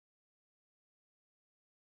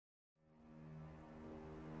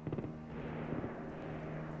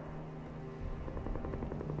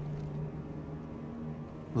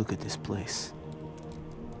Look at this place.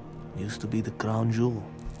 Used to be the crown jewel.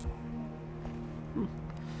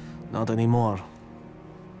 Not anymore.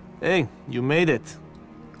 Hey, you made it.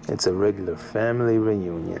 It's a regular family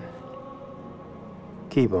reunion.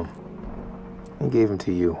 Keep him. He gave him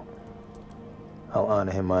to you. I'll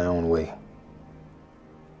honor him my own way.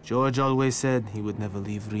 George always said he would never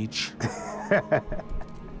leave Reach.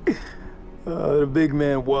 The big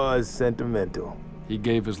man was sentimental. He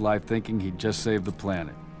gave his life thinking he'd just save the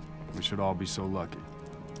planet. We should all be so lucky.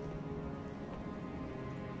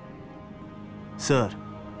 Sir,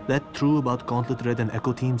 that true about Gauntlet Red and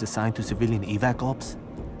Echo teams assigned to civilian evac ops?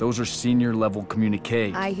 Those are senior-level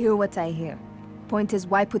communiques. I hear what I hear. Point is,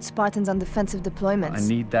 why put Spartans on defensive deployments? I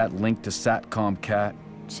need that link to SATCOM, Cat.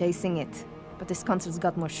 Chasing it. But this console's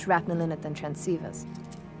got more shrapnel in it than transceivers.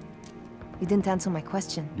 You didn't answer my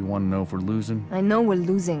question. You want to know if we're losing? I know we're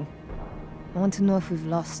losing. I want to know if we've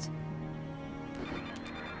lost.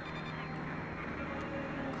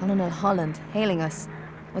 Colonel Holland, hailing us.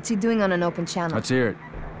 What's he doing on an open channel? Let's hear it.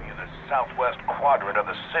 In the southwest quadrant of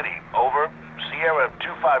the city. Over. Sierra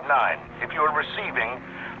 259. If you are receiving,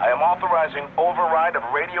 I am authorizing override of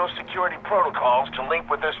radio security protocols to link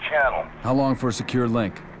with this channel. How long for a secure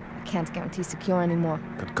link? I can't guarantee secure anymore.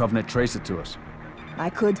 Could Covenant trace it to us? I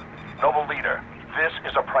could. Noble leader, this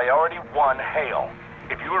is a priority 1 hail.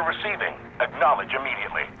 If you are receiving, acknowledge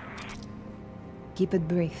immediately. Keep it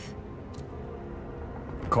brief.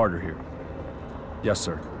 Carter here. Yes,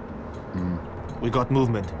 sir. We got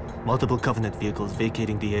movement. Multiple Covenant vehicles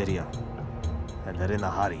vacating the area. And they're in a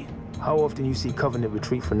hurry. How often you see Covenant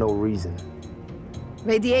retreat for no reason?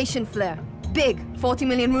 Radiation flare. Big. 40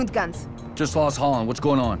 million root guns. Just lost Holland. What's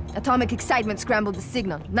going on? Atomic excitement scrambled the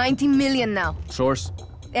signal. 90 million now. Source?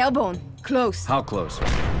 Airborne. Close. How close?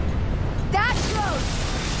 That close!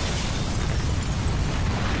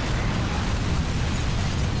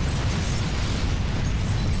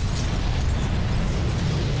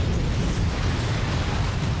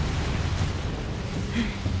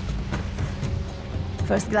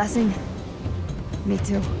 First glassing? Me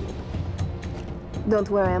too. Don't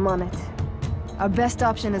worry, I'm on it. Our best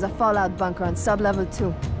option is a fallout bunker on sub-level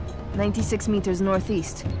 2. 96 meters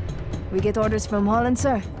northeast. We get orders from Holland,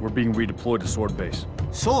 sir? We're being redeployed to Sword Base.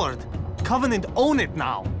 Sword? Covenant own it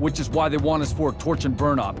now! Which is why they want us for a torch and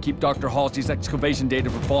burn op. Keep Dr. Halsey's excavation data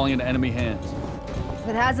from falling into enemy hands. If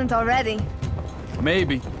it hasn't already.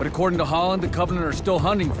 Maybe, but according to Holland, the Covenant are still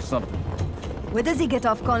hunting for something. Where does he get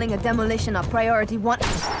off calling a demolition a priority 1?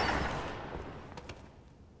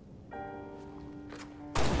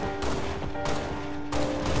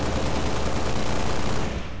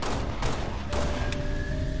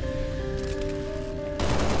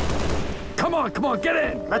 Come on, get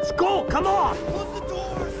in! Let's go! Come on!